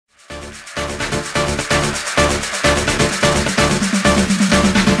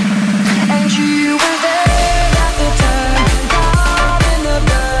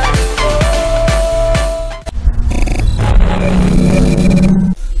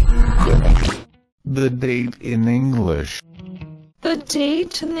The date in English. The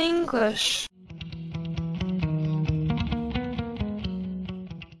date in English.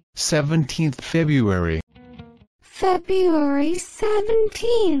 17th February. February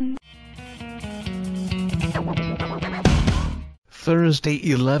 17th. Thursday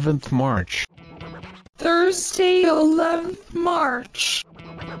 11th March. Thursday 11th March.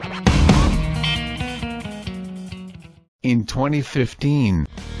 In 2015.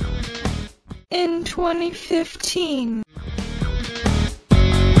 In 2015.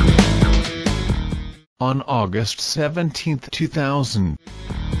 On August 17th, 2000.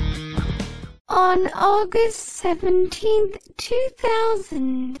 On August 17th,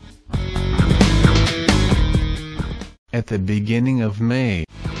 2000. At the beginning of May.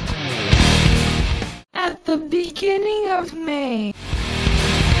 At the beginning of May.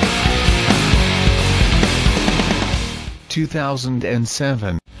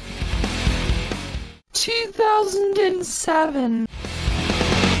 2007. 2007.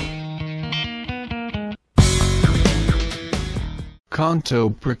 Kanto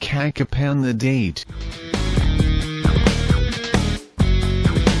Prakakapan the date.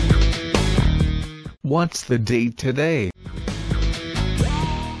 What's the date today?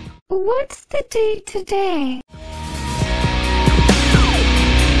 What's the date today?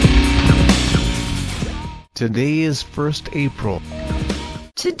 Today is 1st April.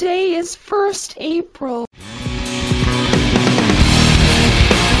 Today is 1st April.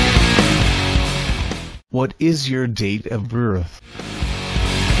 What is your date of birth?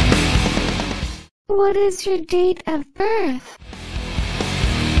 What is your date of birth?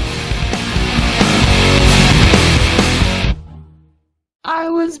 I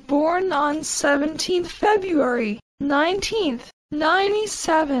was born on 17th February,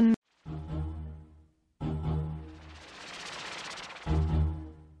 1997.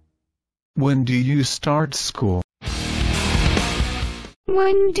 When do you start school?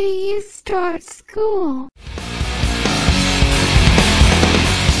 When do you start school?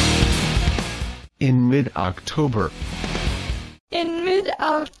 In mid-October. In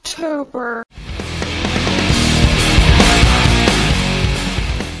mid-October.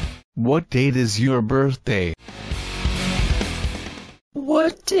 What date is your birthday?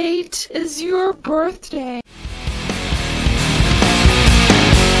 What date is your birthday?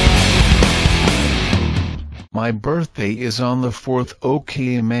 My birthday is on the 4th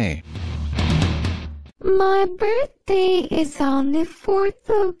May. My birthday is on the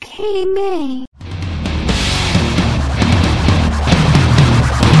 4th May.